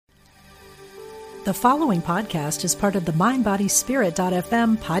The following podcast is part of the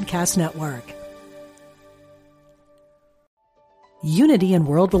MindBodySpirit.fm podcast network. Unity in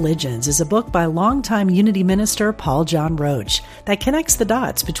World Religions is a book by longtime Unity minister Paul John Roach that connects the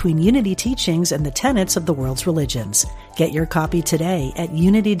dots between Unity teachings and the tenets of the world's religions. Get your copy today at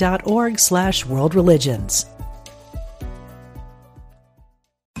unity.org/worldreligions.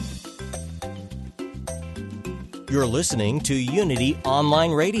 You're listening to Unity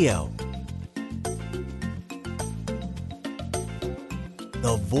Online Radio,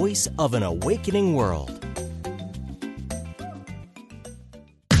 the voice of an awakening world.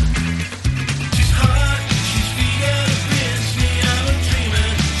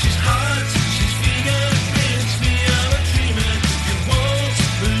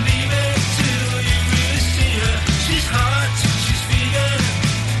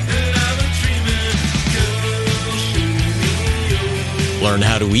 Learn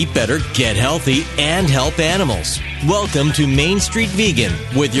how to eat better, get healthy, and help animals. Welcome to Main Street Vegan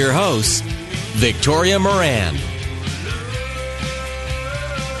with your host, Victoria Moran.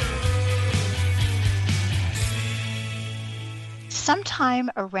 Sometime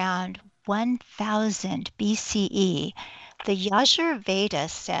around 1000 BCE, the Yajur Veda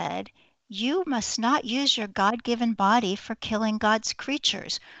said, "You must not use your God-given body for killing God's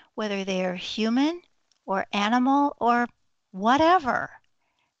creatures, whether they are human or animal or whatever."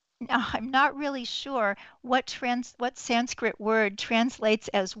 Now, I'm not really sure what Sanskrit word translates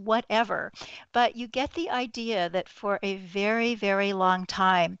as whatever, but you get the idea that for a very, very long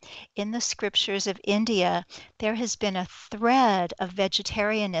time in the scriptures of India, there has been a thread of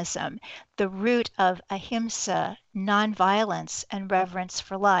vegetarianism, the root of ahimsa, nonviolence, and reverence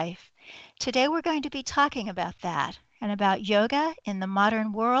for life. Today, we're going to be talking about that, and about yoga in the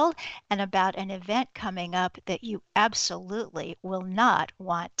modern world, and about an event coming up that you absolutely will not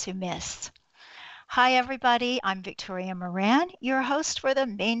want to miss. Hi, everybody. I'm Victoria Moran, your host for the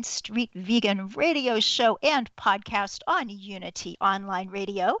Main Street Vegan radio show and podcast on Unity Online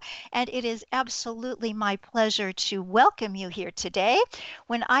Radio. And it is absolutely my pleasure to welcome you here today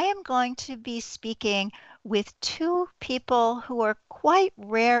when I am going to be speaking with two people who are quite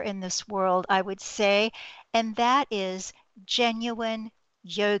rare in this world, I would say, and that is genuine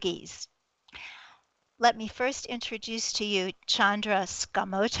yogis. Let me first introduce to you Chandra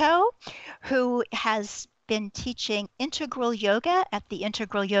Skamoto, who has been teaching integral yoga at the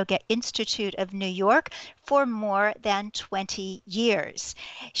Integral Yoga Institute of New York for more than 20 years.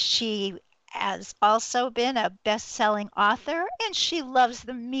 She has also been a best-selling author, and she loves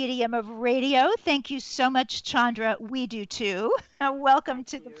the medium of radio. Thank you so much, Chandra. We do too. Welcome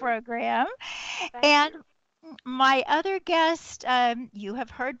to the program. And my other guest you have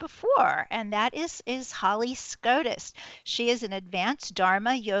heard before, and that is Holly Scotus. She is an advanced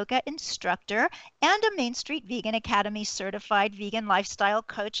Dharma yoga instructor and a Main Street Vegan Academy certified vegan lifestyle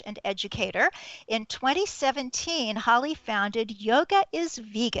coach and educator. In 2017, Holly founded Yoga is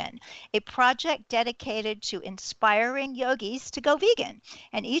Vegan, a project dedicated to inspiring yogis to go vegan.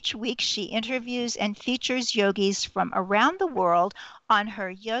 And each week she interviews and features yogis from around the world on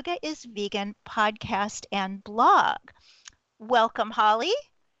her Yoga is Vegan podcast and blog. Welcome, Holly.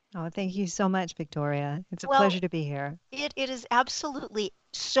 Oh, thank you so much, Victoria. It's a pleasure to be here. It is absolutely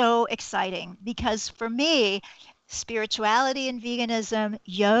so exciting because for me, spirituality and veganism,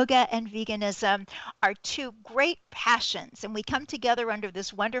 yoga and veganism are two great passions, and we come together under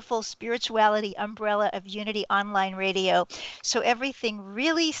this wonderful spirituality umbrella of Unity Online Radio. So everything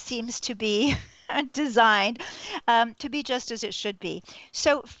really seems to be designed to be just as it should be.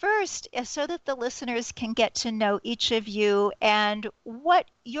 So first, so that the listeners can get to know each of you and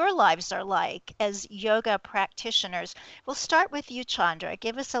what your lives are like as yoga practitioners, we'll start with you, Chandra.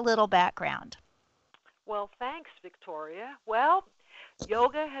 Give us a little background. Well, thanks, Victoria. Well,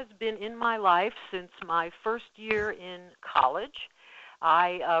 yoga has been in my life since my first year in college.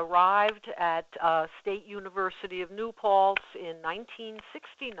 I arrived at State University of New Paltz in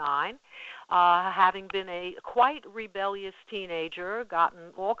 1969, having been a quite rebellious teenager,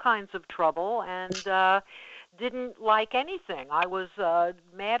 gotten all kinds of trouble, and didn't like anything. I was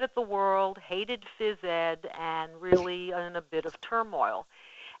mad at the world, hated phys ed, and really in a bit of turmoil.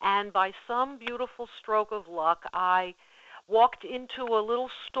 And by some beautiful stroke of luck, I walked into a little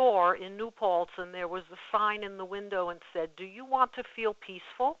store in New Paltz, and there was a sign in the window and said, "Do you want to feel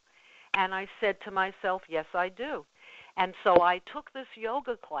peaceful?" And I said to myself, "Yes, I do." And so I took this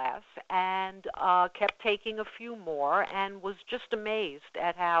yoga class and kept taking a few more and was just amazed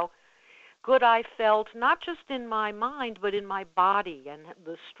at how good I felt, not just in my mind, but in my body. And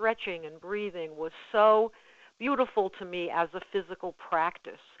the stretching and breathing was so beautiful to me as a physical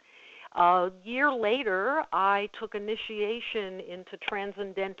practice. A year later, I took initiation into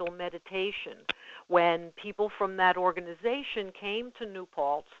transcendental meditation. When people from that organization came to New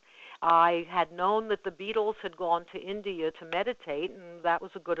Paltz, I had known that the Beatles had gone to India to meditate, and that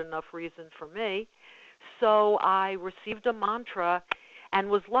was a good enough reason for me. So I received a mantra and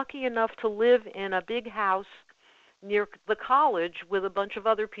was lucky enough to live in a big house near the college with a bunch of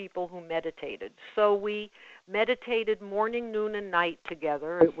other people who meditated. So we meditated morning, noon, and night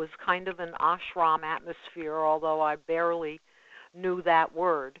together. It was kind of an ashram atmosphere, although I barely knew that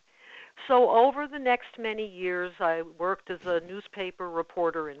word. So over the next many years, I worked as a newspaper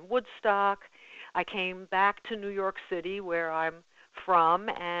reporter in Woodstock. I came back to New York City, where I'm from,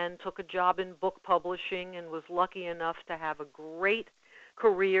 and took a job in book publishing and was lucky enough to have a great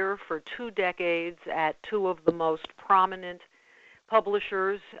career for 2 decades at 2 of the most prominent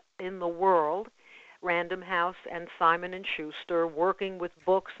publishers in the world, Random House and Simon & Schuster, working with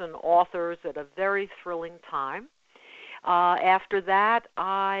books and authors at a very thrilling time. After that,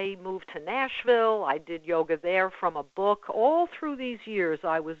 I moved to Nashville. I did yoga there from a book. All through these years,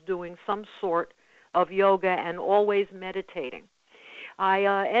 I was doing some sort of yoga and always meditating.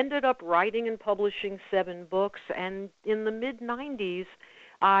 I ended up writing and publishing 7 books, and in the mid-'90s,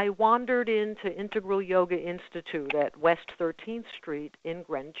 I wandered into Integral Yoga Institute at West 13th Street in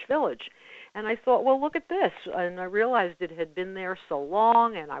Greenwich Village. And I thought, well, look at this. And I realized it had been there so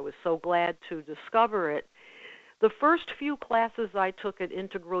long, and I was so glad to discover it. The first few classes I took at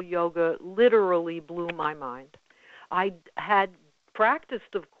Integral Yoga literally blew my mind. I had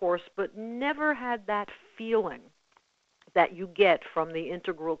practiced, of course, but never had that feeling that you get from the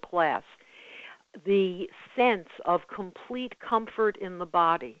integral class, the sense of complete comfort in the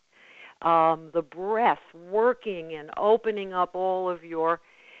body, the breath working and opening up all of your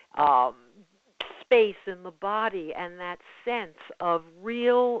space in the body, and that sense of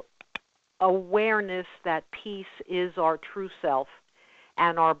real awareness that peace is our true self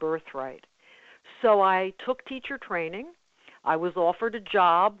and our birthright. So I took teacher training. I was offered a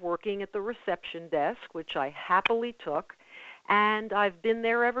job working at the reception desk, which I happily took, and I've been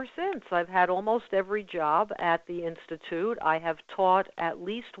there ever since. I've had almost every job at the Institute. I have taught at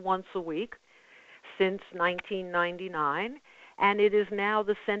least once a week since 1999, and it is now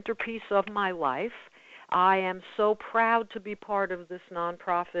the centerpiece of my life. I am so proud to be part of this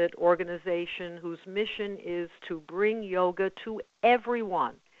nonprofit organization whose mission is to bring yoga to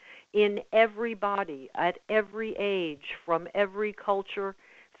everyone, in every body, at every age, from every culture,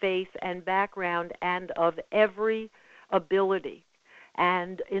 faith, and background, and of every ability.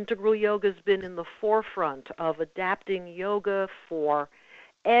 And Integral Yoga has been in the forefront of adapting yoga for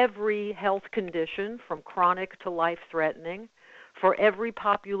every health condition, from chronic to life-threatening, for every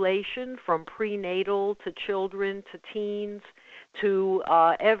population, from prenatal to children to teens to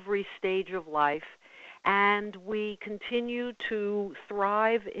every stage of life. And we continue to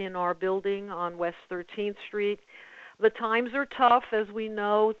thrive in our building on West 13th Street. The times are tough, as we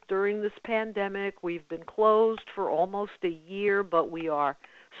know, during this pandemic. We've been closed for almost a year, but we are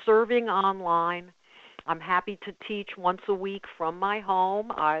serving online. I'm happy to teach once a week from my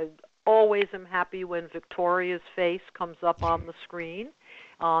home. I always am happy when Victoria's face comes up on the screen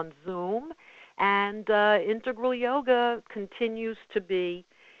on Zoom. And Integral Yoga continues to be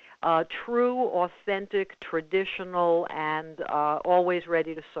true, authentic, traditional, and always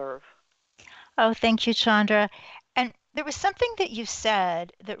ready to serve. Oh, thank you, Chandra. And there was something that you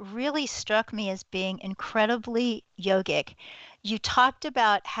said that really struck me as being incredibly yogic. You talked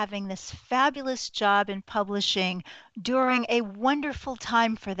about having this fabulous job in publishing during a wonderful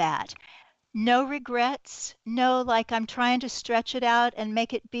time for that. No regrets, no, like I'm trying to stretch it out and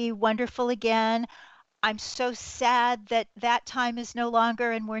make it be wonderful again. I'm so sad that that time is no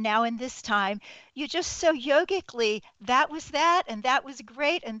longer and we're now in this time. You just so yogically, that was that and that was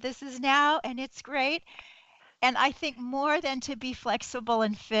great and this is now and it's great. And I think more than to be flexible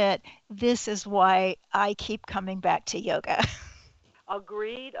and fit, this is why I keep coming back to yoga.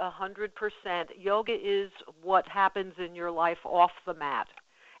 Agreed, 100%. Yoga is what happens in your life off the mat.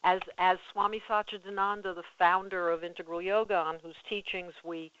 As Swami Satchidananda, the founder of Integral Yoga, on whose teachings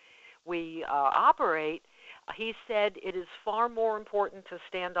we operate, he said it is far more important to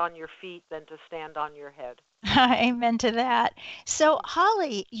stand on your feet than to stand on your head. Amen to that. So,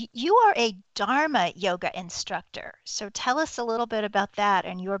 Holly, you are a Dharma yoga instructor. So tell us a little bit about that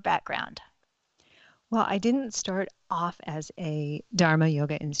and your background. Well, I didn't start off as a Dharma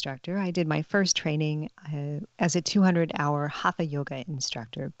yoga instructor. I did my first training as a 200-hour Hatha yoga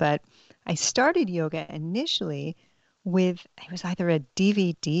instructor, but I started yoga initially with, it was either a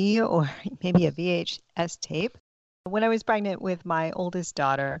DVD or maybe a VHS tape. When I was pregnant with my oldest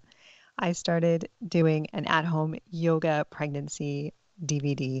daughter, I started doing an at-home yoga pregnancy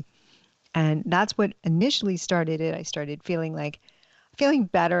DVD. And that's what initially started it. I started feeling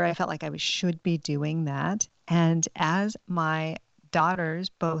better. I felt like should be doing that. And as my daughters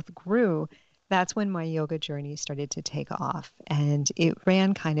both grew, that's when my yoga journey started to take off. And it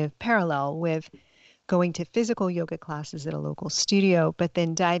ran kind of parallel with going to physical yoga classes at a local studio, but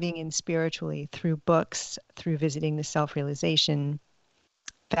then diving in spiritually through books, through visiting the Self-Realization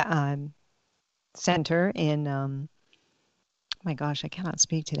um, Center in, my gosh, I cannot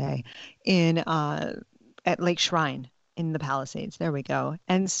speak today, in at Lake Shrine in the Palisades. There we go.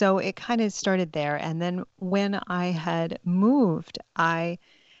 And so it kind of started there. And then when I had moved, I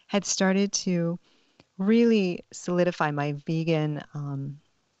had started to really solidify my vegan,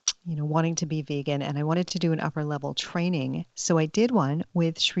 wanting to be vegan. And I wanted to do an upper level training. So I did one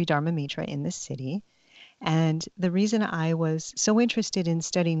with Sri Dharma Mitra in the city. And the reason I was so interested in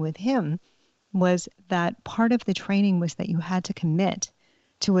studying with him was that part of the training was that you had to commit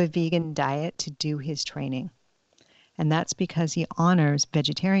to a vegan diet to do his training. And that's because he honors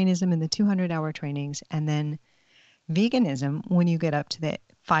vegetarianism in the 200-hour trainings and then veganism when you get up to the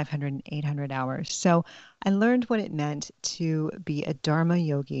 500 and 800 hours. So I learned what it meant to be a Dharma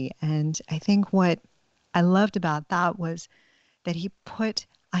yogi. And I think what I loved about that was that he put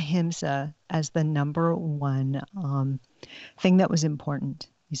ahimsa as the number one thing that was important.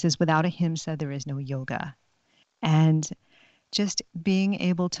 He says, without ahimsa, there is no yoga. And just being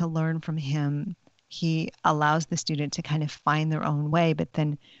able to learn from him, he allows the student to kind of find their own way, but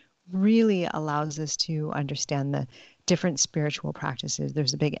then really allows us to understand the different spiritual practices.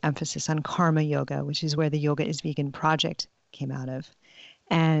 There's a big emphasis on karma yoga, which is where the Yoga is Vegan project came out of.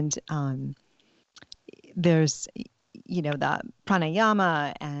 And there's the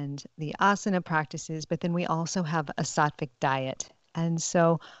pranayama and the asana practices, but then we also have a sattvic diet. And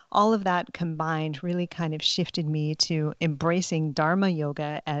so all of that combined really kind of shifted me to embracing Dharma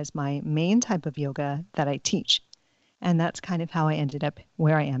yoga as my main type of yoga that I teach. And that's kind of how I ended up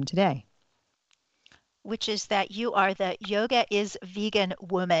where I am today. Which is that you are the Yoga is Vegan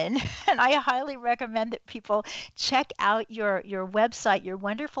woman. And I highly recommend that people check out your website, your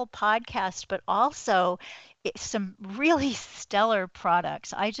wonderful podcast, but also some really stellar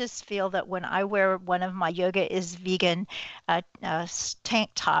products. I just feel that when I wear one of my Yoga is Vegan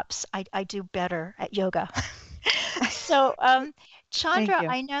tank tops, I do better at yoga. So, Chandra,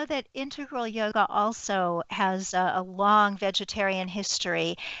 I know that Integral Yoga also has a long vegetarian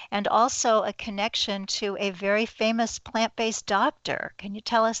history and also a connection to a very famous plant-based doctor. Can you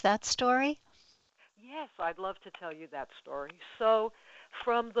tell us that story? Yes, I'd love to tell you that story. So,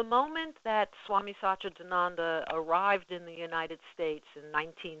 from the moment that Swami Satchidananda arrived in the United States in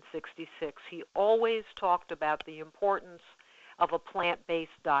 1966, he always talked about the importance of a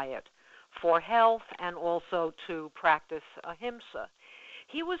plant-based diet for health and also to practice ahimsa.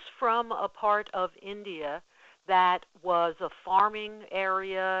 He was from a part of India that was a farming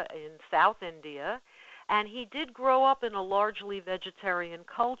area in South India, and he did grow up in a largely vegetarian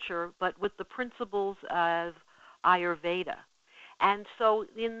culture, but with the principles of Ayurveda. And so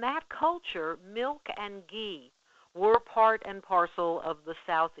in that culture, milk and ghee were part and parcel of the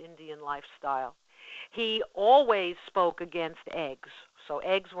South Indian lifestyle. He always spoke against eggs. So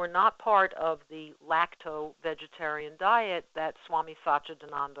eggs were not part of the lacto-vegetarian diet that Swami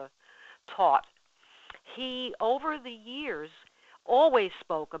Satchidananda taught. He, over the years, always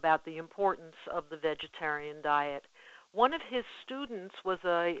spoke about the importance of the vegetarian diet. One of his students was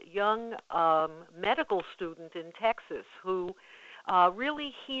a young medical student in Texas who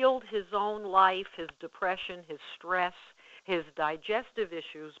really healed his own life, his depression, his stress, his digestive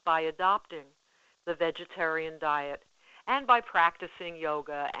issues by adopting the vegetarian diet and by practicing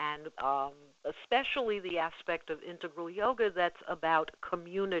yoga, and especially the aspect of integral yoga that's about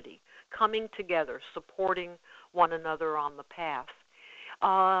community, coming together, supporting one another on the path.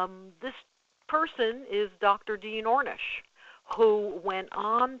 This person is Dr. Dean Ornish, who went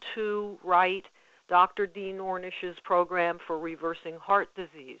on to write Dr. Dean Ornish's program for reversing heart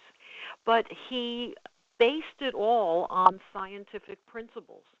disease. But he based it all on scientific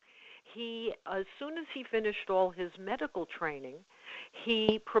principles. He, as soon as he finished all his medical training,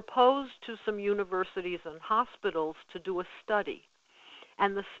 he proposed to some universities and hospitals to do a study.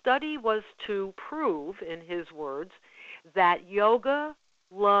 And the study was to prove, in his words, that yoga,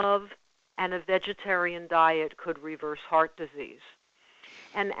 love, and a vegetarian diet could reverse heart disease.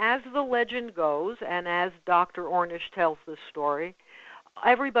 And as the legend goes, and as Dr. Ornish tells this story,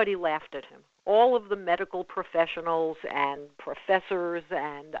 everybody laughed at him. All of the medical professionals and professors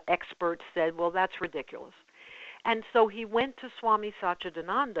and experts said, well, that's ridiculous. And so he went to Swami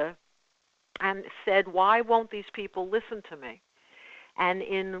Satchidananda and said, why won't these people listen to me? And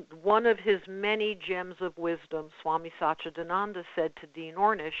in one of his many gems of wisdom, Swami Satchidananda said to Dean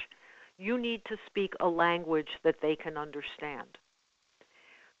Ornish, you need to speak a language that they can understand.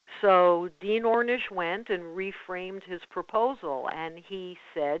 So Dean Ornish went and reframed his proposal, and he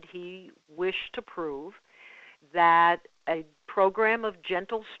said he wished to prove that a program of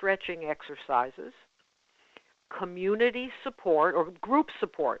gentle stretching exercises, community support, or group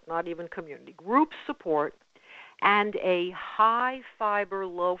support, not even community, group support, and a high-fiber,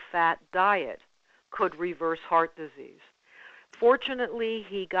 low-fat diet could reverse heart disease. Fortunately,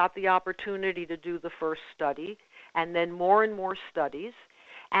 he got the opportunity to do the first study, and then more and more studies.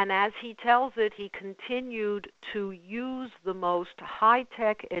 And as he tells it, he continued to use the most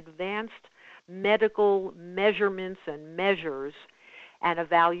high-tech, advanced medical measurements and measures and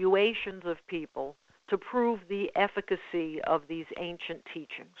evaluations of people to prove the efficacy of these ancient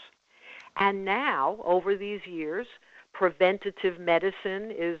teachings. And now, over these years, preventative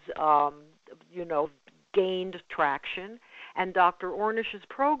medicine is, gained traction, and Dr. Ornish's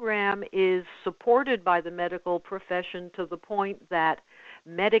program is supported by the medical profession to the point that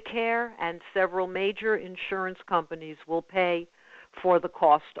Medicare and several major insurance companies will pay for the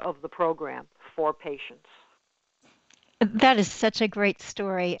cost of the program for patients. That is such a great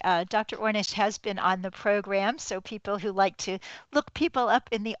story. Dr. Ornish has been on the program, so people who like to look people up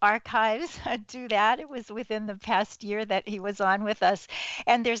in the archives do that. It was within the past year that he was on with us.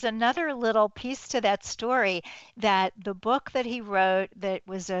 And there's another little piece to that story, that the book that he wrote that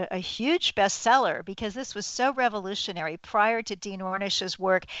was a huge bestseller, because this was so revolutionary. Prior to Dean Ornish's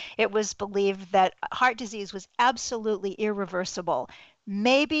work, it was believed that heart disease was absolutely irreversible.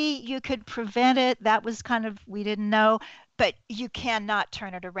 Maybe you could prevent it. That was kind of, we didn't know, but you cannot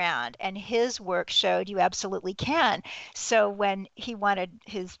turn it around. And his work showed you absolutely can. So when he wanted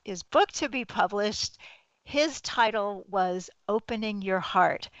his book to be published, his title was Opening Your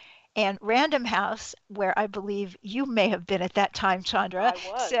Heart. And Random House, where I believe you may have been at that time, Chandra,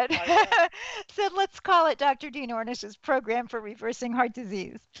 said, let's call it Dr. Dean Ornish's Program for Reversing Heart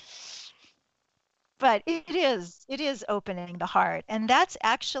Disease. But it is opening the heart. And that's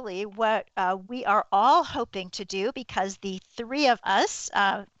actually what we are all hoping to do, because the three of us,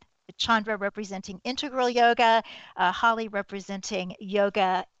 Chandra representing Integral Yoga, Holly representing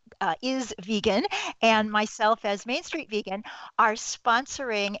Yoga is Vegan, and myself as Main Street Vegan, are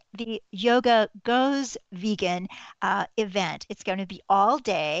sponsoring the Yoga Goes Vegan event. It's going to be all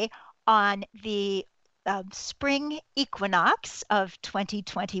day on the spring equinox of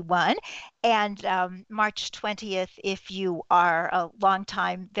 2021, and March 20th, if you are a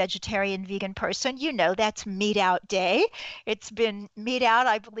longtime vegetarian vegan person, you know that's Meat Out Day. It's been Meat Out,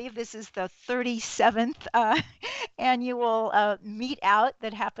 I believe this is the 37th annual Meat Out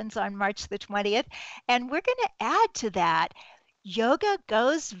that happens on March the 20th, and we're going to add to that Yoga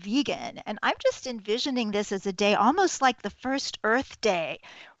Goes Vegan. And I'm just envisioning this as a day almost like the first Earth Day,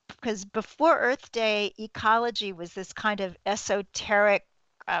 because before Earth Day, ecology was this kind of esoteric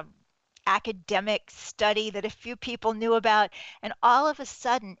academic study that a few people knew about, and all of a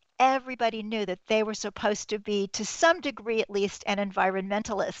sudden everybody knew that they were supposed to be, to some degree at least, an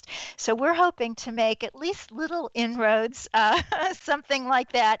environmentalist. So we're hoping to make at least little inroads, something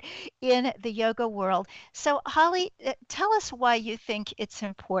like that, in the yoga world. So Holly, tell us why you think it's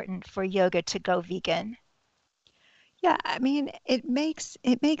important for yoga to go vegan. Yeah, I mean, it makes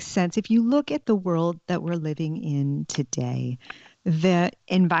sense. If you look at the world that we're living in today, the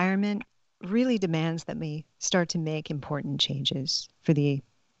environment really demands that we start to make important changes for the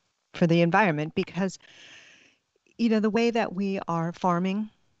environment, because the way that we are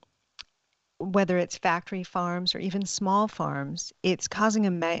farming, whether it's factory farms or even small farms, it's causing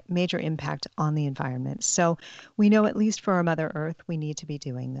a major impact on the environment. So we know, at least for our Mother Earth, we need to be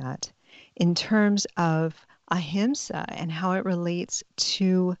doing that. In terms of ahimsa and how it relates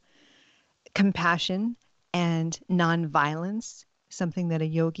to compassion and nonviolence, something that a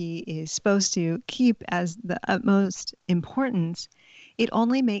yogi is supposed to keep as the utmost importance, it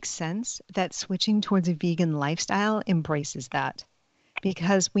only makes sense that switching towards a vegan lifestyle embraces that,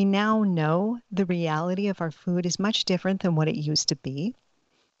 because we now know the reality of our food is much different than what it used to be.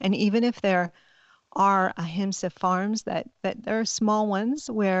 And even if there are ahimsa farms that there are small ones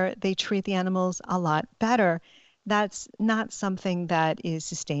where they treat the animals a lot better, that's not something that is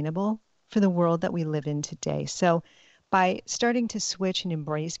sustainable for the world that we live in today. So by starting to switch and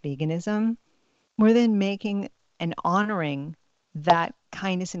embrace veganism, we're then making and honoring that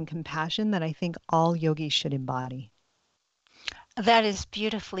kindness and compassion that I think all yogis should embody. That is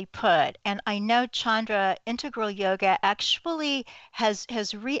beautifully put. And I know Chandra Integral Yoga actually has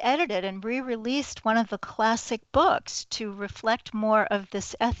re-edited and re-released one of the classic books to reflect more of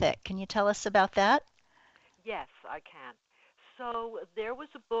this ethic. Can you tell us about that? Yes, I can. So there was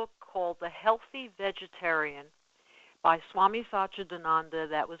a book called The Healthy Vegetarian by Swami Satchidananda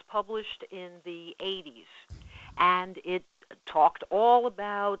that was published in the 80s. And it talked all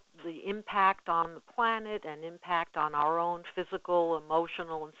about the impact on the planet and impact on our own physical,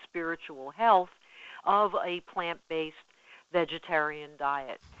 emotional, and spiritual health of a plant-based vegetarian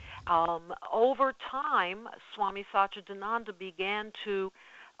diet. Over time, Swami Satchidananda began to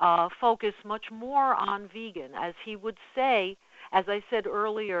focus much more on vegan. As he would say, as I said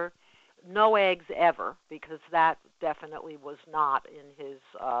earlier, no eggs ever, because that definitely was not in his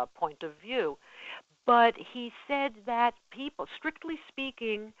point of view. But he said that people, strictly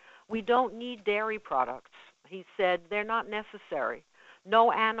speaking, we don't need dairy products. He said they're not necessary.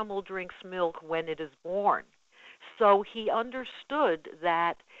 No animal drinks milk when it is born. So he understood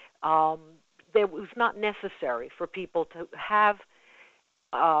that it was not necessary for people to have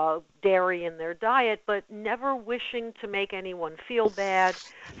dairy in their diet, but never wishing to make anyone feel bad.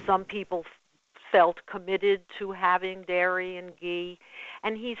 Some people felt committed to having dairy and ghee.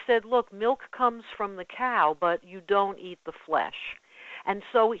 And he said, look, milk comes from the cow, but you don't eat the flesh. And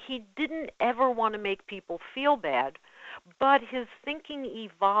so he didn't ever want to make people feel bad, but his thinking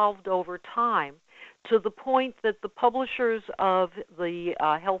evolved over time to the point that the publishers of the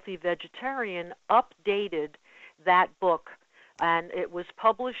Healthy Vegetarian updated that book, and it was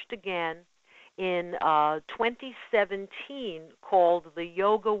published again in 2017 called The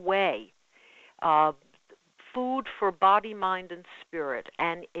Yoga Way, Food for Body, Mind, and Spirit.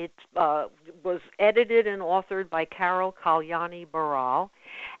 And it was edited and authored by Carol Kalyani Baral.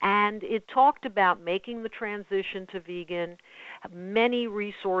 And it talked about making the transition to vegan, many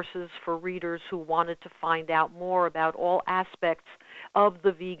resources for readers who wanted to find out more about all aspects of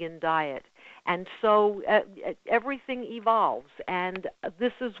the vegan diet. And so everything evolves. And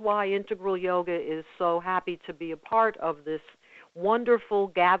this is why Integral Yoga is so happy to be a part of this wonderful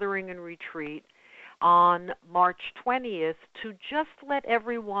gathering and retreat on March 20th to just let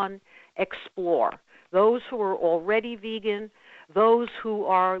everyone explore. Those who are already vegan, those who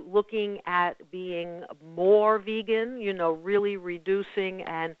are looking at being more vegan, really reducing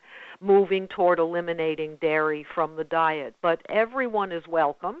and moving toward eliminating dairy from the diet. But everyone is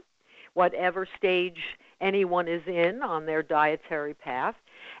welcome, whatever stage anyone is in on their dietary path.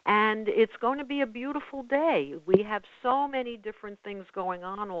 And it's going to be a beautiful day. We have so many different things going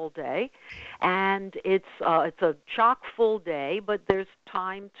on all day, and it's a chock-full day, but there's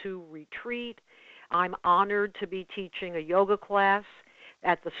time to retreat. I'm honored to be teaching a yoga class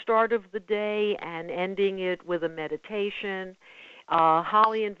at the start of the day and ending it with a meditation.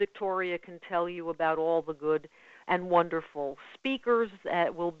 Holly and Victoria can tell you about all the good and wonderful speakers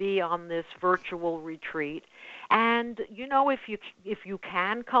that will be on this virtual retreat. And, if you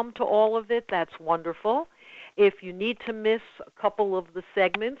can come to all of it, that's wonderful. If you need to miss a couple of the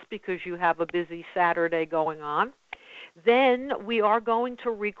segments because you have a busy Saturday going on, then we are going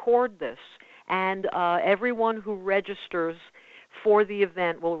to record this. And everyone who registers for the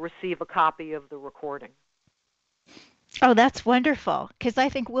event will receive a copy of the recording. Oh, that's wonderful, because I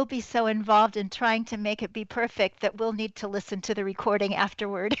think we'll be so involved in trying to make it be perfect that we'll need to listen to the recording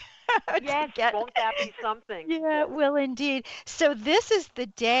afterward. Yes, won't that be something? Yeah, it will indeed. So this is the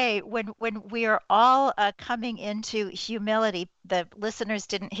day when we are all coming into humility. The listeners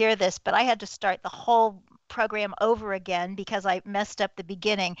didn't hear this, but I had to start the whole program over again because I messed up the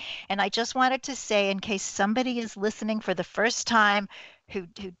beginning. And I just wanted to say, in case somebody is listening for the first time who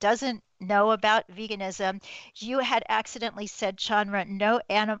doesn't know about veganism, you had accidentally said, Chandra, no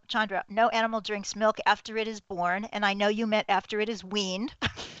animal drinks milk after it is born, and I know you meant after it is weaned.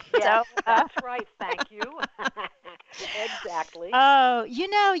 Yes, that's right. Thank you. Exactly. Oh, you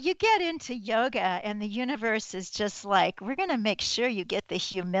get into yoga and the universe is just like, we're going to make sure you get the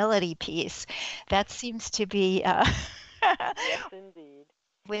humility piece. That seems to be yes, indeed.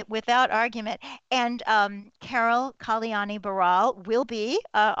 Without argument. And Carol Kalyani Baral will be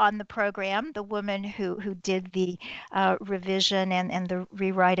on the program, the woman who did the revision and the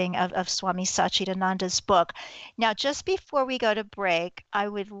rewriting of Swami Satchidananda's book. Now, just before we go to break, I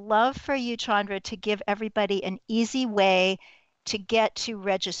would love for you, Chandra, to give everybody an easy way to get to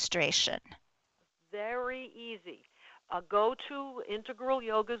registration. Very easy. Go to Integral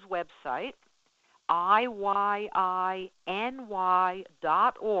Yoga's website, IYINY.org,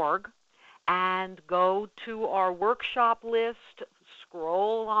 and go to our workshop list,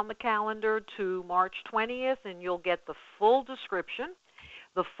 scroll on the calendar to March 20th, and you'll get the full description,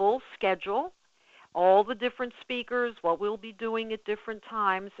 the full schedule, all the different speakers, what we'll be doing at different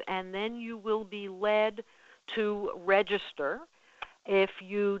times, and then you will be led to register. If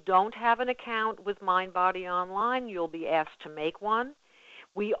you don't have an account with MindBody Online, you'll be asked to make one.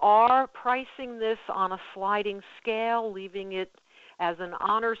 We are pricing this on a sliding scale, leaving it as an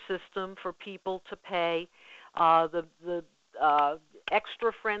honor system for people to pay. The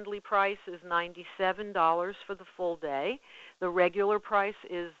extra friendly price is $97 for the full day. The regular price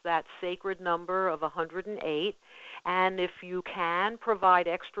is that sacred number of $108. And if you can provide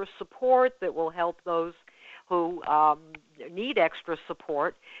extra support that will help those who need extra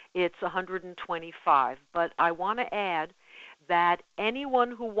support, it's $125. But I want to add that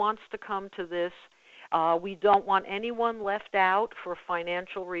anyone who wants to come to this, we don't want anyone left out for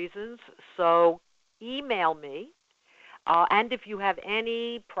financial reasons, so email me. And if you have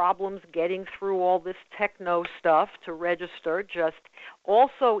any problems getting through all this techno stuff to register, just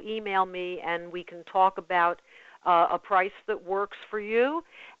also email me and we can talk about a price that works for you,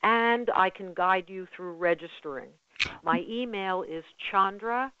 and I can guide you through registering. My email is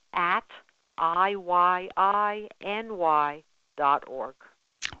chandra@iyiny.org.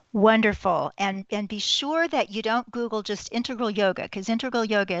 Wonderful. And be sure that you don't Google just integral yoga, because integral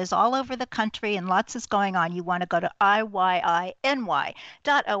yoga is all over the country and lots is going on. You want to go to iyiny.org.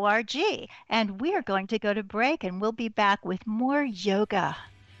 And we are going to go to break, and we'll be back with more yoga.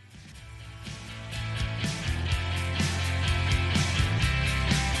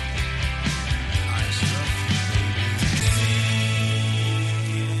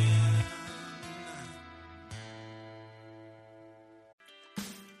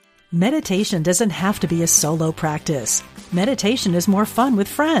 Meditation doesn't have to be a solo practice. Meditation is more fun with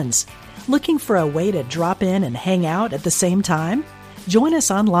friends. Looking for a way to drop in and hang out at the same time? Join us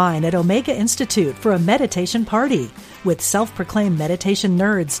online at Omega Institute for a meditation party with self-proclaimed meditation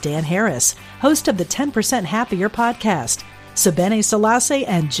nerds Dan Harris, host of the 10% Happier podcast, Sabene Selassie,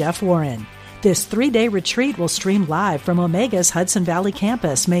 and Jeff Warren. This 3-day retreat will stream live from Omega's Hudson Valley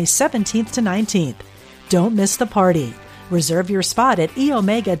campus May 17th to 19th. Don't miss the party. Reserve your spot at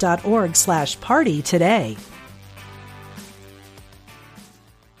eomega.org/party today.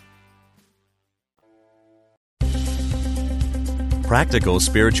 Practical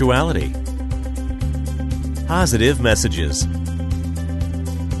spirituality. Positive messages.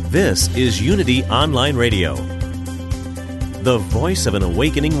 This is Unity Online Radio, the voice of an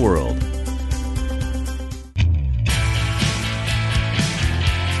awakening world.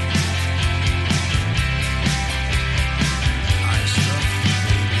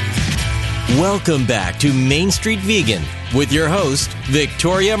 Welcome back to Main Street Vegan with your host,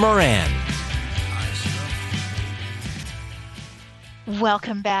 Victoria Moran.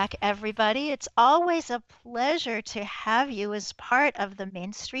 Welcome back, everybody. It's always a pleasure to have you as part of the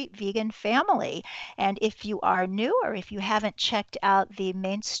Main Street Vegan family. And if you are new or if you haven't checked out the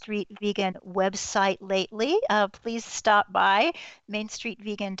Main Street Vegan website lately, please stop by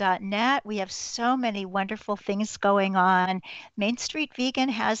mainstreetvegan.net. We have so many wonderful things going on. Main Street Vegan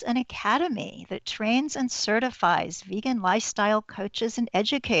has an academy that trains and certifies vegan lifestyle coaches and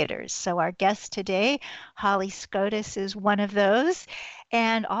educators. So our guest today, Holly Scotus, is one of those.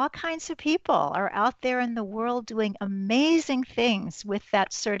 And all kinds of people are out there in the world doing amazing things with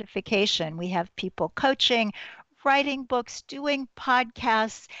that certification. We have people coaching, writing books, doing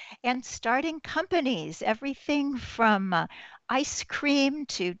podcasts, and starting companies, everything from ice cream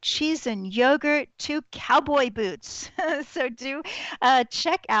to cheese and yogurt to cowboy boots. So do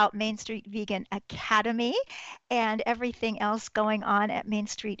check out Main Street Vegan Academy and everything else going on at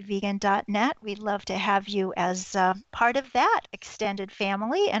mainstreetvegan.net. We'd love to have you as part of that extended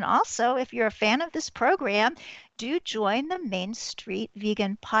family. And also, if you're a fan of this program, do join the Main Street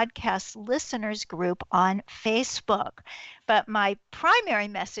Vegan Podcast Listeners Group on Facebook. But my primary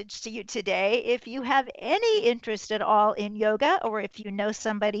message to you today, if you have any interest at all in yoga, or if you know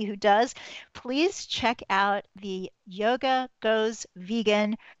somebody who does, please check out the Yoga Goes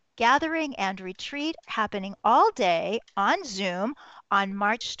Vegan gathering and retreat happening all day on Zoom on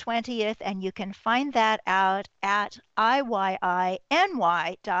March 20th, and you can find that out at iyiny.org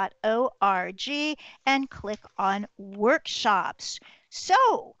and click on workshops.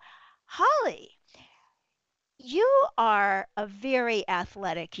 So, Holly, you are a very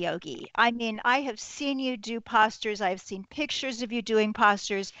athletic yogi. I mean, I have seen you do postures. I've seen pictures of you doing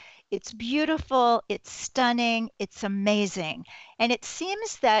postures. It's beautiful, it's stunning, it's amazing. And it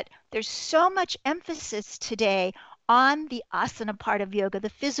seems that there's so much emphasis today on the asana part of yoga, the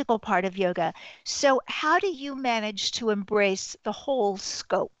physical part of yoga. So how do you manage to embrace the whole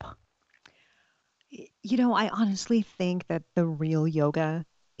scope? I honestly think that the real yoga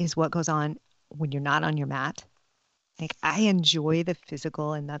is what goes on when you're not on your mat. Like, I enjoy the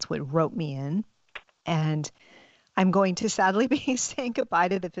physical, and that's what wrote me in. And I'm going to sadly be saying goodbye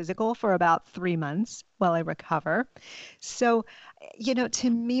to the physical for about 3 months while I recover. So, to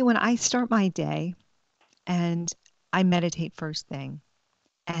me, when I start my day and I meditate first thing,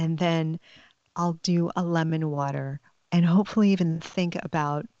 and then I'll do a lemon water and hopefully even think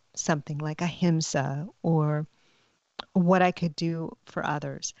about something like ahimsa or what I could do for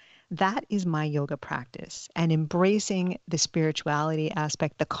others. That is my yoga practice, and embracing the spirituality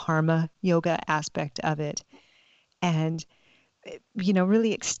aspect, the karma yoga aspect of it, and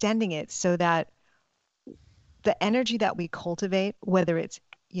really extending it so that the energy that we cultivate, whether it's,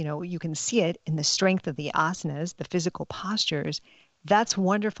 you can see it in the strength of the asanas, the physical postures, that's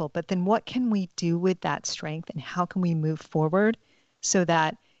wonderful. But then what can we do with that strength, and how can we move forward so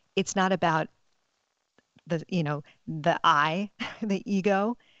that it's not about the I, the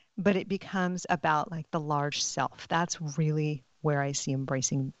ego, but it becomes about like the large self. That's really where I see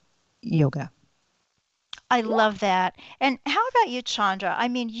embracing yoga. I love that. And how about you, Chandra? I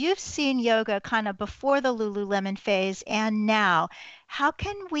mean, you've seen yoga kind of before the Lululemon phase and now. How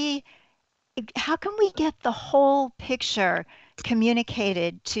can we how can we get the whole picture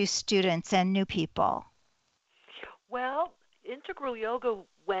communicated to students and new people? Well, integral yoga,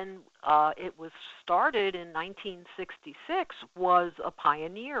 when it was started in 1966, was a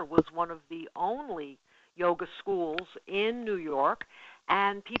pioneer, was one of the only yoga schools in New York,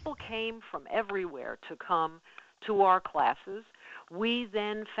 and people came from everywhere to come to our classes. We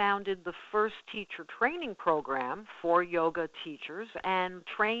then founded the first teacher training program for yoga teachers and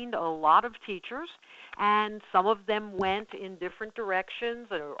trained a lot of teachers, and some of them went in different directions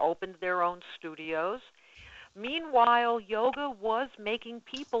or opened their own studios. Meanwhile, yoga was making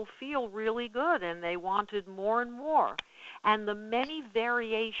people feel really good, and they wanted more and more. And the many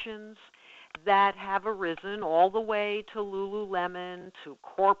variations that have arisen, all the way to Lululemon, to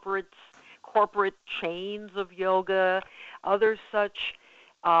corporate chains of yoga, other such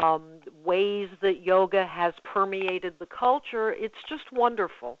ways that yoga has permeated the culture, it's just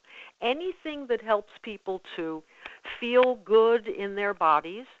wonderful. Anything that helps people to feel good in their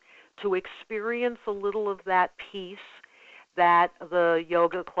bodies, to experience a little of that peace that the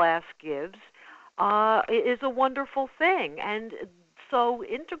yoga class gives, is a wonderful thing. And so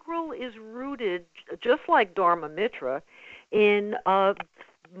Integral is rooted, just like Dharma Mitra, in a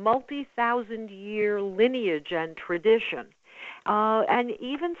multi-thousand-year lineage and tradition. And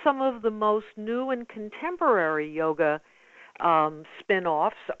even some of the most new and contemporary yoga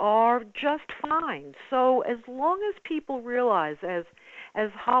spin-offs are just fine. So as long as people realize, as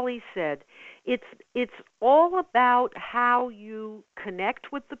Holly said, it's all about how you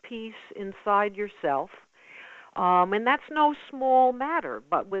connect with the peace inside yourself, and that's no small matter.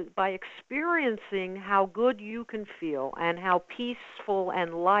 But by experiencing how good you can feel and how peaceful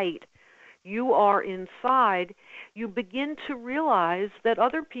and light you are inside, you begin to realize that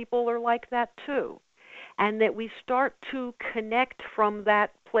other people are like that too, and that we start to connect from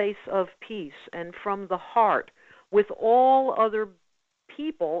that place of peace and from the heart with all other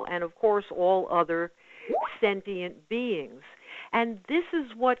people and, of course, all other sentient beings. And this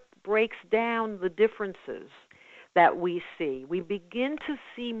is what breaks down the differences that we see. We begin to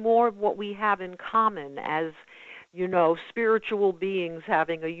see more of what we have in common as, spiritual beings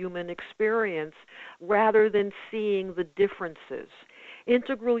having a human experience, rather than seeing the differences.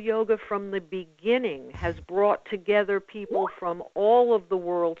 Integral yoga from the beginning has brought together people from all of the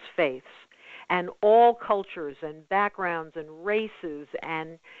world's faiths and all cultures and backgrounds and races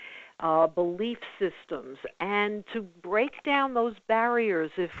and belief systems, and to break down those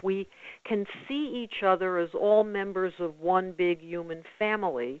barriers, if we can see each other as all members of one big human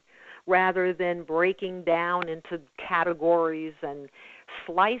family, rather than breaking down into categories and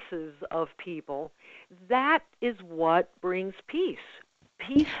slices of people, that is what brings peace.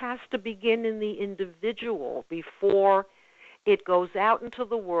 Peace has to begin in the individual before it goes out into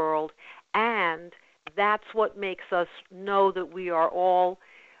the world, and that's what makes us know that we are all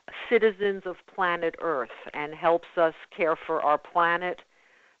citizens of planet Earth, and helps us care for our planet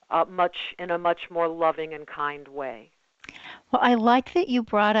in a much more loving and kind way. Well, I like that you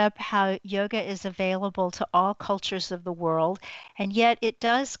brought up how yoga is available to all cultures of the world, and yet it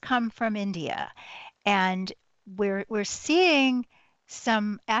does come from India. And we're seeing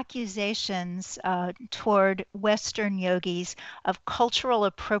some accusations toward Western yogis of cultural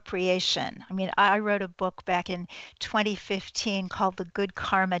appropriation. I mean, I wrote a book back in 2015 called The Good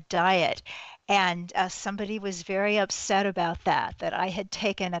Karma Diet. And somebody was very upset about that I had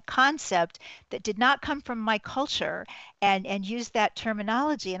taken a concept that did not come from my culture and used that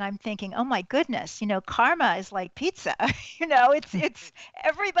terminology. And I'm thinking, oh my goodness, karma is like pizza. It's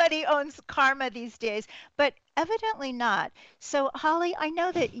everybody owns karma these days, but evidently not. So, Holly, I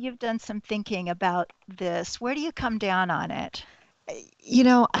know that you've done some thinking about this. Where do you come down on it?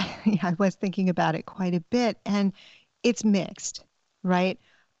 I was thinking about it quite a bit, and it's mixed, right?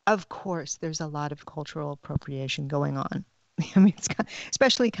 Of course, there's a lot of cultural appropriation going on. I mean,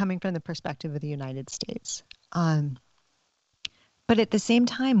 especially coming from the perspective of the United States. But at the same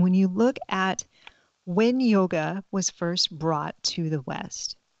time, when you look at when yoga was first brought to the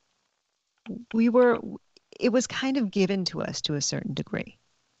West, it was kind of given to us to a certain degree.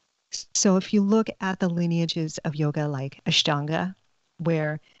 So if you look at the lineages of yoga like Ashtanga,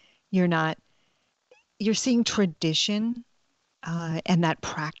 where you're seeing tradition and that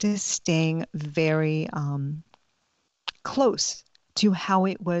practice staying very close to how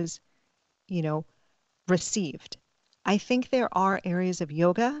it was, received. I think there are areas of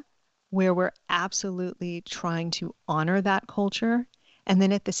yoga where we're absolutely trying to honor that culture. And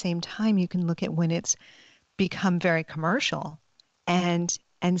then at the same time, you can look at when it's become very commercial and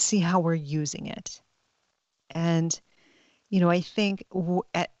see how we're using it. And, I think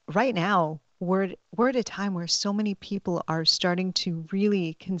right now, we're at a time where so many people are starting to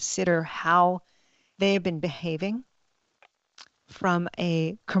really consider how they have been behaving from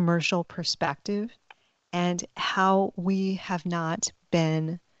a commercial perspective and how we have not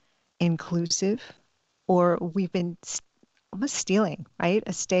been inclusive, or we've been almost stealing, right?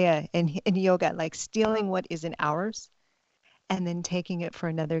 Asteya in yoga, like stealing what isn't ours and then taking it for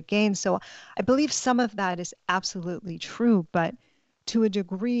another gain. So I believe some of that is absolutely true, but to a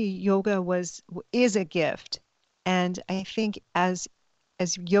degree, yoga is a gift. And I think as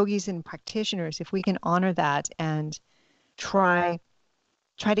yogis and practitioners, if we can honor that and try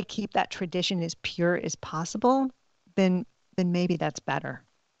to keep that tradition as pure as possible, then maybe that's better.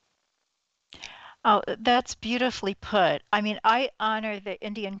 Oh, that's beautifully put. I mean, I honor the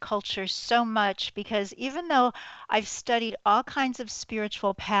Indian culture so much because even though I've studied all kinds of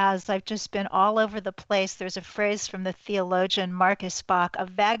spiritual paths, I've just been all over the place. There's a phrase from the theologian Marcus Bach, a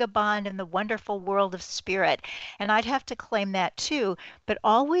vagabond in the wonderful world of spirit. And I'd have to claim that too, but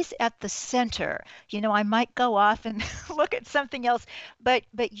always at the center. I might go off and look at something else, but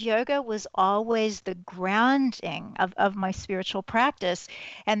yoga was always the grounding of my spiritual practice.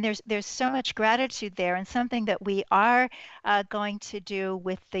 And there's so much gratitude there, and something that we are going to do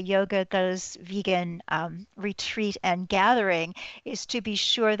with the Yoga Goes Vegan retreat and gathering is to be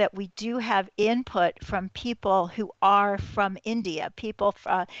sure that we do have input from people who are from India, people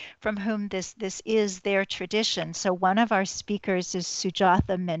from whom this is their tradition. So one of our speakers is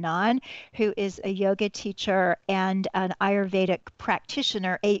Sujatha Menon, who is a yoga teacher and an Ayurvedic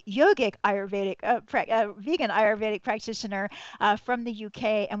practitioner, a yogic Ayurvedic, vegan Ayurvedic practitioner from the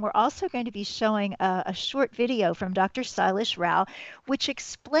UK. And we're also going to be showing a short video from Dr. Sailesh Rao, which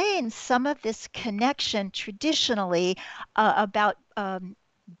explains some of this connection traditionally about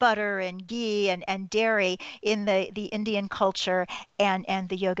butter and ghee and dairy in the Indian culture and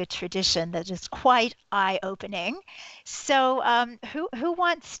the yoga tradition that is quite eye-opening. So who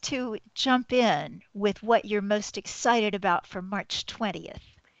wants to jump in with what you're most excited about for March 20th?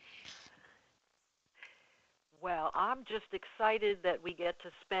 Well, I'm just excited that we get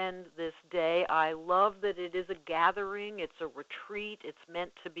to spend this day. I love that it is a gathering. It's a retreat. It's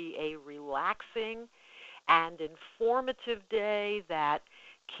meant to be a relaxing and informative day that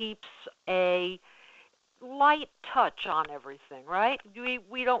keeps a light touch on everything, right?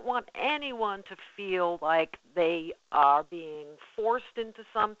 We don't want anyone to feel like they are being forced into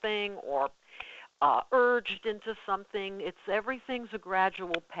something or urged into something. Everything's a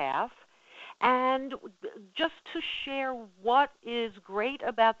gradual path. And just to share what is great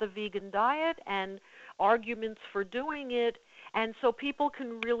about the vegan diet and arguments for doing it, and so people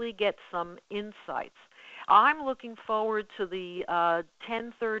can really get some insights. I'm looking forward to the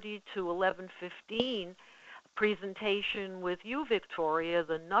 10:30 to 11:15 presentation with you, Victoria,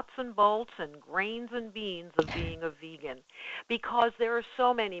 the nuts and bolts and grains and beans of being a vegan, because there are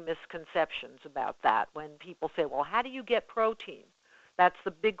so many misconceptions about that when people say, well, how do you get protein? That's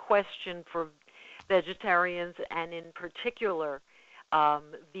the big question for vegetarians and in particular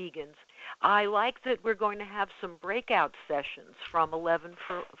vegans. I like that we're going to have some breakout sessions from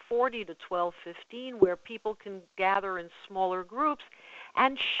 11:40 to 12:15 where people can gather in smaller groups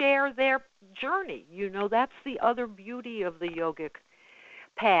and share their journey. That's the other beauty of the yogic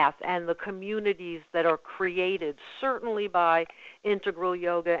path and the communities that are created, certainly by Integral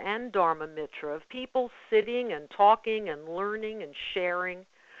Yoga and Dharma Mitra, of people sitting and talking and learning and sharing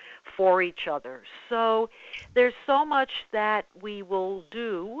for each other. So there's so much that we will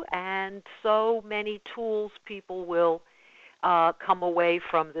do and so many tools people will come away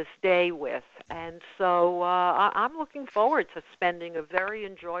from this day with. And so I'm looking forward to spending a very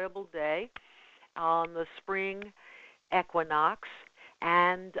enjoyable day on the spring equinox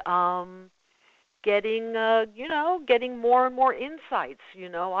and getting more and more insights.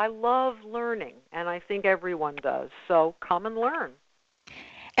 I love learning, and I think everyone does. So come and learn.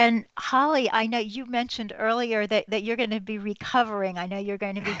 And Holly, I know you mentioned earlier that you're going to be recovering. I know you're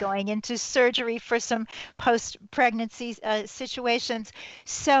going to be going into surgery for some post-pregnancy situations.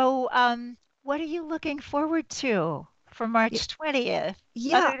 So what are you looking forward to for March 20th?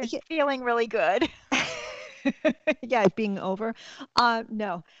 Yeah, Other than feeling really good. Yeah, it being over.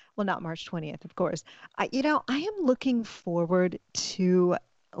 No, well, not March 20th, of course. I am looking forward to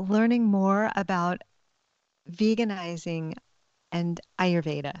learning more about veganizing and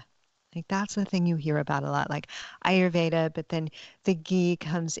Ayurveda. Like that's the thing you hear about a lot, like Ayurveda, but then the ghee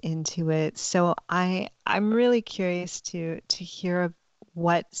comes into it. So I'm really curious to hear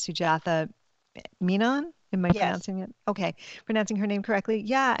what Sujatha Menon, am I Yes. pronouncing it? Okay, pronouncing her name correctly.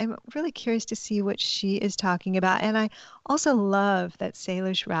 Yeah, I'm really curious to see what she is talking about. And I also love that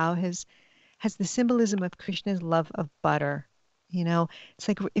Salish Rao has the symbolism of Krishna's love of butter. It's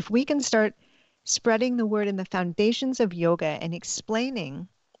like if we can start spreading the word in the foundations of yoga and explaining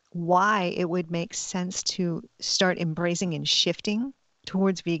why it would make sense to start embracing and shifting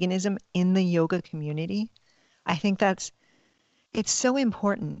towards veganism in the yoga community, I think it's so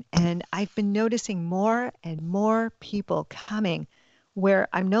important. And I've been noticing more and more people coming where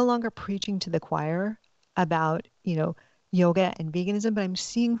I'm no longer preaching to the choir about, yoga and veganism, but I'm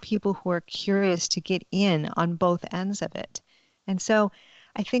seeing people who are curious to get in on both ends of it. And so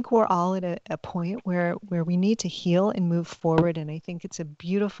I think we're all at a point where we need to heal and move forward. And I think it's a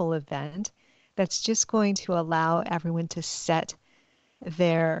beautiful event that's just going to allow everyone to set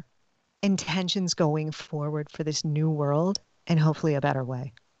their intentions going forward for this new world and hopefully a better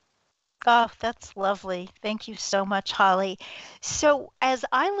way. Oh, that's lovely. Thank you so much, Holly. So as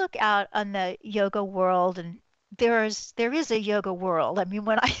I look out on the yoga world, and there is a yoga world. I mean,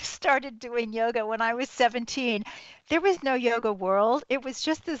 when I started doing yoga when I was 17, there was no yoga world. It was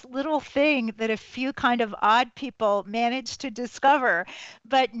just this little thing that a few kind of odd people managed to discover.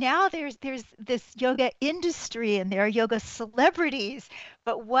 But now there's this yoga industry and there are yoga celebrities.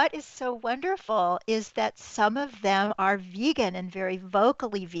 But what is so wonderful is that some of them are vegan and very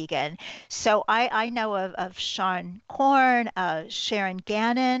vocally vegan. So I know of Sean Korn, Sharon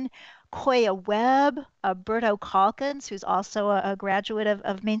Gannon, Koya Webb, Berto Calkins, who's also a graduate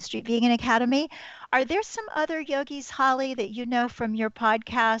of Main Street Vegan Academy. Are there some other yogis, Holly, that you know from your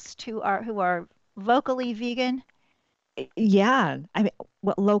podcast who are vocally vegan? Yeah, I mean,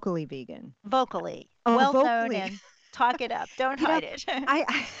 well, locally vegan. Vocally, Oh, well known, vocally. and talk it up. Don't hide it.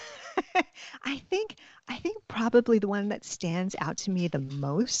 I I think probably the one that stands out to me the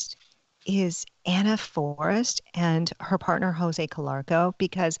most is Anna Forrest and her partner Jose Calarco,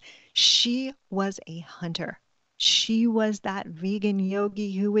 because she was a hunter. She was that vegan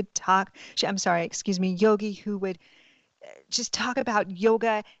yogi who would yogi who would just talk about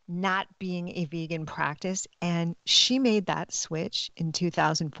yoga not being a vegan practice. And she made that switch in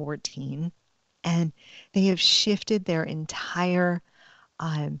 2014. And they have shifted their entire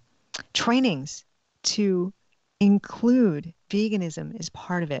trainings to include veganism as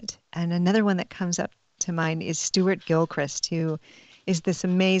part of it. And another one that comes up to mind is Stuart Gilchrist, who is this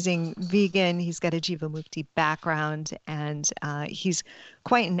amazing vegan. He's got a Jivamukti background, and he's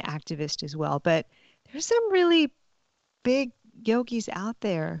quite an activist as well. But there's some really big yogis out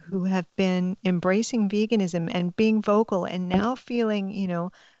there who have been embracing veganism and being vocal and now feeling, a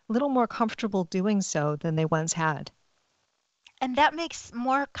little more comfortable doing so than they once had. And that makes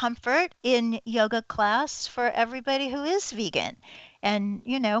more comfort in yoga class for everybody who is vegan. And,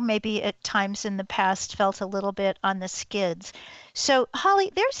 maybe at times in the past felt a little bit on the skids. So,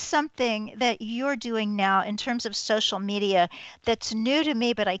 Holly, there's something that you're doing now in terms of social media that's new to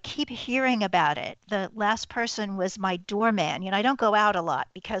me, but I keep hearing about it. The last person was my doorman. I don't go out a lot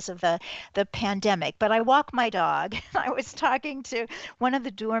because of the pandemic, but I walk my dog. I was talking to one of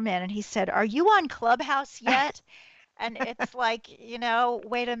the doormen and he said, "Are you on Clubhouse yet?" And it's like,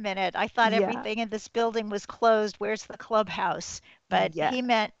 wait a minute. I thought everything in this building was closed. Where's the clubhouse? But he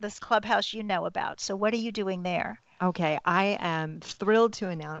meant this clubhouse you know about. So what are you doing there? Okay, I am thrilled to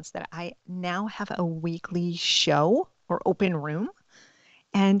announce that I now have a weekly show or open room.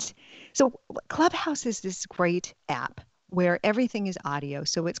 And so Clubhouse is this great app where everything is audio.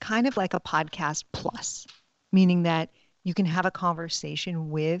 So it's kind of like a podcast plus, meaning that you can have a conversation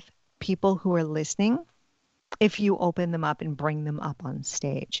with people who are listening if you open them up and bring them up on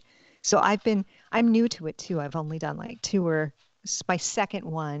stage. So I'm new to it too. I've only done like two or my second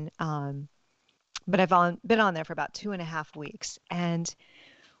one. But been on there for about 2.5 weeks. And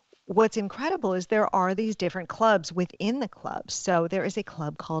what's incredible is there are these different clubs within the clubs. So there is a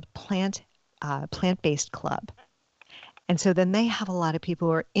club called Plant-Based Club. And so then they have a lot of people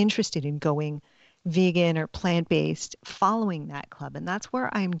who are interested in going vegan or plant-based following that club. And that's where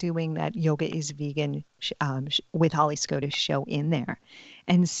I'm doing that Yoga is Vegan with Holly Scotus show in there.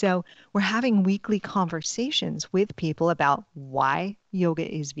 And so we're having weekly conversations with people about why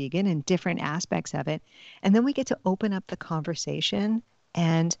yoga is vegan and different aspects of it. And then we get to open up the conversation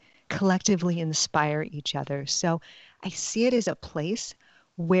and collectively inspire each other. So I see it as a place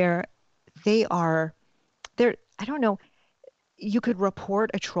where they're, I don't know, you could report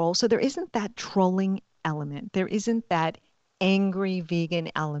a troll. So there isn't that trolling element. There isn't that angry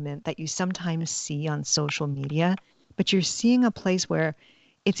vegan element that you sometimes see on social media, but you're seeing a place where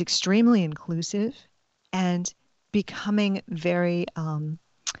it's extremely inclusive and becoming very, I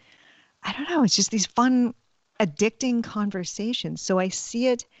don't know, it's just these fun, addicting conversations. So I see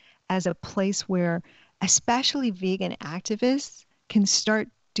it as a place where especially vegan activists can start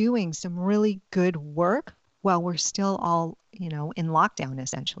doing some really good work while we're still all, in lockdown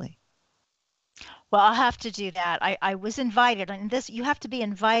essentially. Well, I'll have to do that. I was invited, and you have to be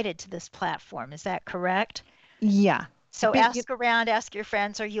invited to this platform. Is that correct? Yeah. So ask around, ask your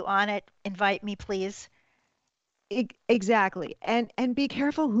friends, are you on it? Invite me, please. Exactly. And be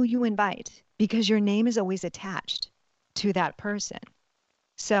careful who you invite because your name is always attached to that person.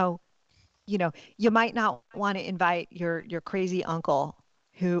 So, you might not want to invite your crazy uncle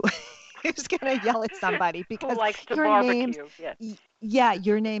who's going to yell at somebody because who likes to your barbecue. Yeah,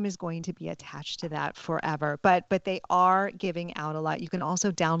 your name is going to be attached to that forever. But they are giving out a lot. You can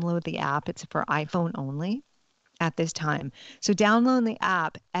also download the app. It's for iPhone only at this time. So download the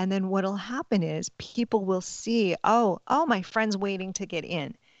app, and then what'll happen is people will see, oh, my friend's waiting to get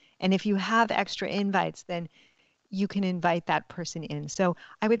in. And if you have extra invites, then you can invite that person in. So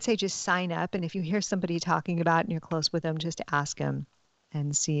I would say just sign up, and if you hear somebody talking about it and you're close with them, just ask them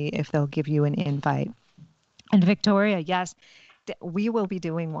and see if they'll give you an invite. And Victoria, yes, we will be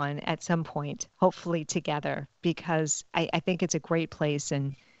doing one at some point, hopefully together, because I think it's a great place,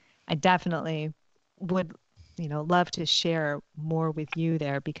 and I definitely would love to share more with you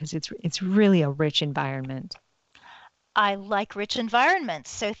there because it's really a rich environment. I like rich environments.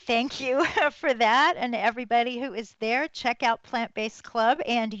 So thank you for that. And everybody who is there, check out Plant-Based Club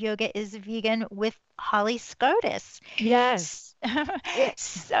and Yoga is Vegan with Holly Scotus. Yes.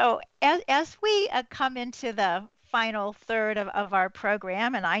 So as we come into the final third of our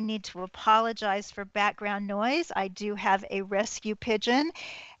program, and I need to apologize for background noise. I do have a rescue pigeon,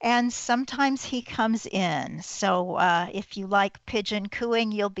 and sometimes he comes in. So if you like pigeon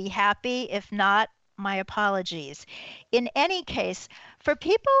cooing, you'll be happy. If not, my apologies. In any case, for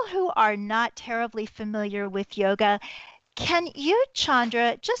people who are not terribly familiar with yoga, can you,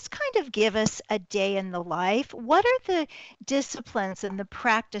 Chandra, just kind of give us a day in the life? What are the disciplines and the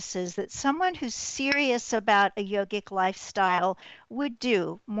practices that someone who's serious about a yogic lifestyle would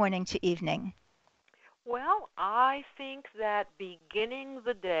do morning to evening? Well, I think that beginning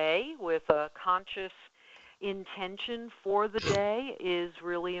the day with a conscious intention for the day is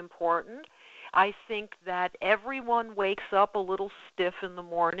really important. I think that everyone wakes up a little stiff in the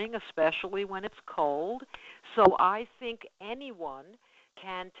morning, especially when it's cold. So I think anyone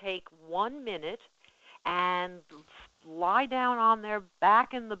can take 1 minute and lie down on their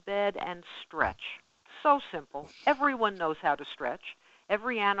back in the bed and stretch. So simple. Everyone knows how to stretch.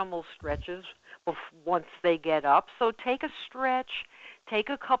 Every animal stretches once they get up. So take a stretch, take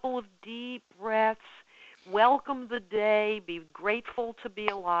a couple of deep breaths, welcome the day, be grateful to be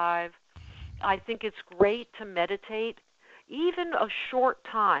alive. I think it's great to meditate, even a short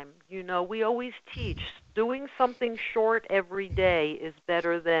time. We always teach doing something short every day is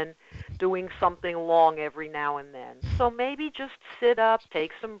better than doing something long every now and then. So maybe just sit up,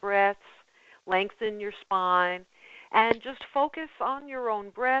 take some breaths, lengthen your spine, and just focus on your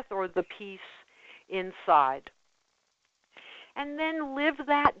own breath or the peace inside. And then live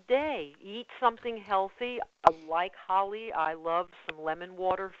that day. Eat something healthy. Like Holly, I love some lemon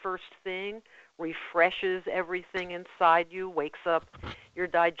water first thing. Refreshes everything inside you, wakes up your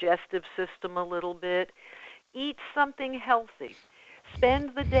digestive system a little bit. Eat something healthy.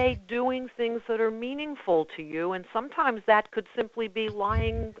 Spend the day doing things that are meaningful to you, and sometimes that could simply be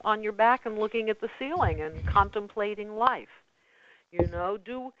lying on your back and looking at the ceiling and contemplating life.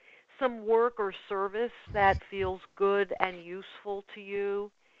 Do some work or service that feels good and useful to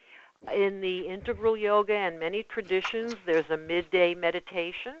you. In the integral yoga and many traditions, there's a midday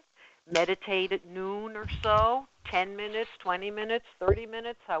meditation. Meditate at noon or so, 10 minutes, 20 minutes, 30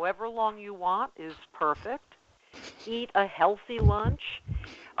 minutes, however long you want is perfect. Eat a healthy lunch.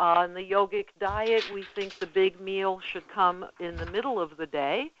 In the yogic diet, we think the big meal should come in the middle of the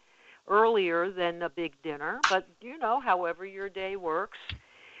day, earlier than a big dinner, but however your day works.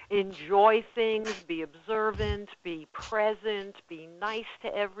 Enjoy things, be observant, be present, be nice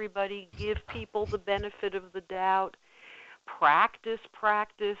to everybody, give people the benefit of the doubt. Practice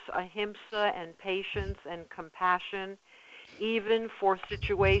ahimsa and patience and compassion, even for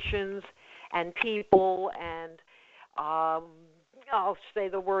situations and people and, I'll say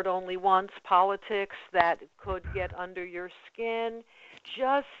the word only once, politics that could get under your skin.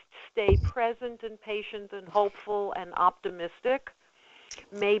 Just stay present and patient and hopeful and optimistic.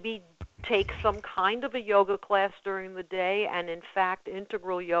 Maybe take some kind of a yoga class during the day, and in fact,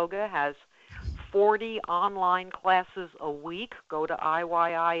 Integral Yoga has 40 online classes a week. Go to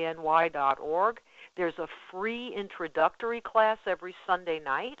iyiny.org. There's a free introductory class every Sunday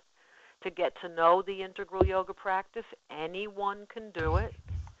night to get to know the integral yoga practice. Anyone can do it.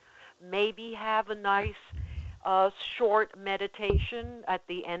 Maybe have a nice short meditation at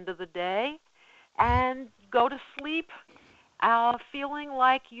the end of the day and go to sleep feeling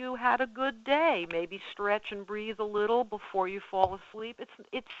like you had a good day. Maybe stretch and breathe a little before you fall asleep.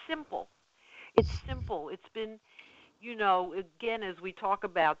 It's simple. It's simple. It's been, again, as we talk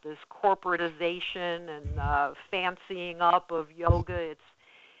about this corporatization and fancying up of yoga,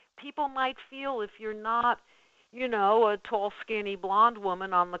 people might feel if you're not, a tall, skinny, blonde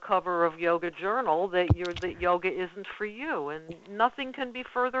woman on the cover of Yoga Journal that yoga isn't for you. And nothing can be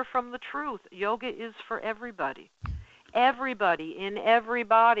further from the truth. Yoga is for everybody. Everybody, in every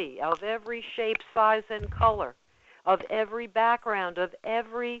body, of every shape, size, and color, of every background, of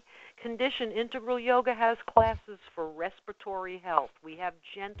every condition. Integral Yoga has classes for respiratory health. We have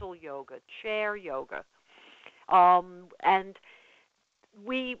gentle yoga, chair yoga. And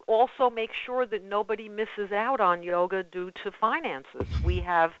we also make sure that nobody misses out on yoga due to finances. We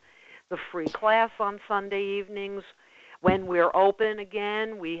have the free class on Sunday evenings. When we're open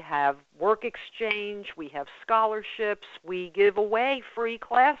again, we have work exchange, we have scholarships, we give away free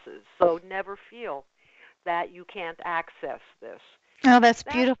classes, so never feel that you can't access this. Oh, that's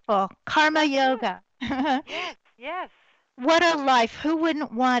beautiful. Karma yoga. Yes. What a life. Who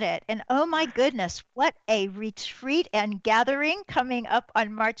wouldn't want it? And oh my goodness, what a retreat and gathering coming up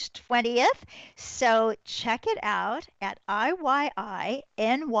on March 20th. So check it out at iyiny.org.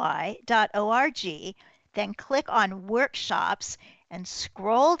 Then click on workshops and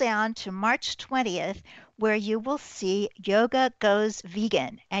scroll down to March 20th, where you will see Yoga Goes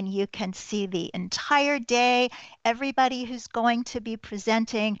Vegan, and you can see the entire day, everybody who's going to be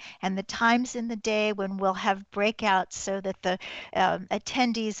presenting, and the times in the day when we'll have breakouts so that the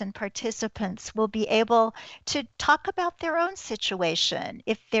attendees and participants will be able to talk about their own situation.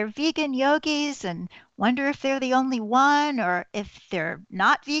 If they're vegan yogis and wonder if they're the only one, or if they're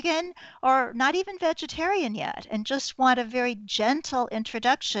not vegan or not even vegetarian yet, and just want a very gentle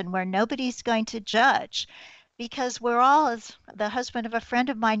introduction where nobody's going to judge. Because we're all, as the husband of a friend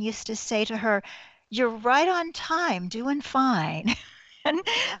of mine used to say to her, you're right on time, doing fine. And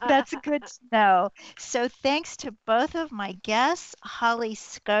that's good to know. So thanks to both of my guests, Holly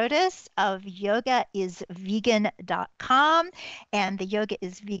Scotus of yogaisvegan.com and the Yoga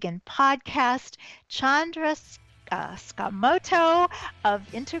is Vegan podcast, Chandra Skamoto of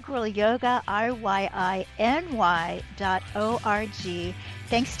Integral Yoga, iyiny.org.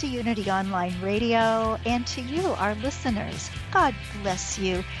 Thanks to Unity Online Radio and to you, our listeners. God bless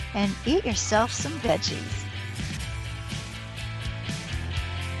you, and eat yourself some veggies.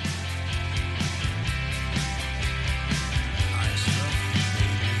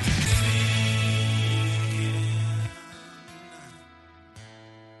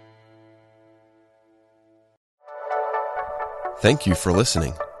 Thank you for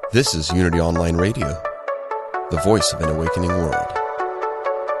listening. This is Unity Online Radio, the voice of an awakening world.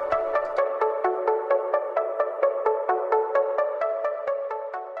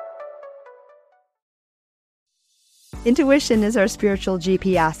 Intuition is our spiritual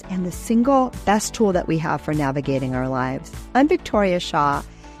GPS and the single best tool that we have for navigating our lives. I'm Victoria Shaw,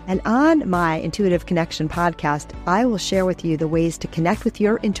 and on my Intuitive Connection podcast, I will share with you the ways to connect with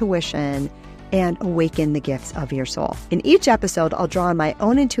your intuition and awaken the gifts of your soul. In each episode, I'll draw on my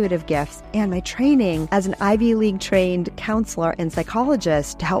own intuitive gifts and my training as an Ivy League trained counselor and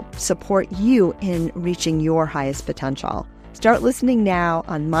psychologist to help support you in reaching your highest potential. Start listening now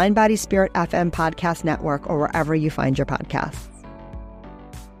on Mind, Body, Spirit FM Podcast Network or wherever you find your podcasts.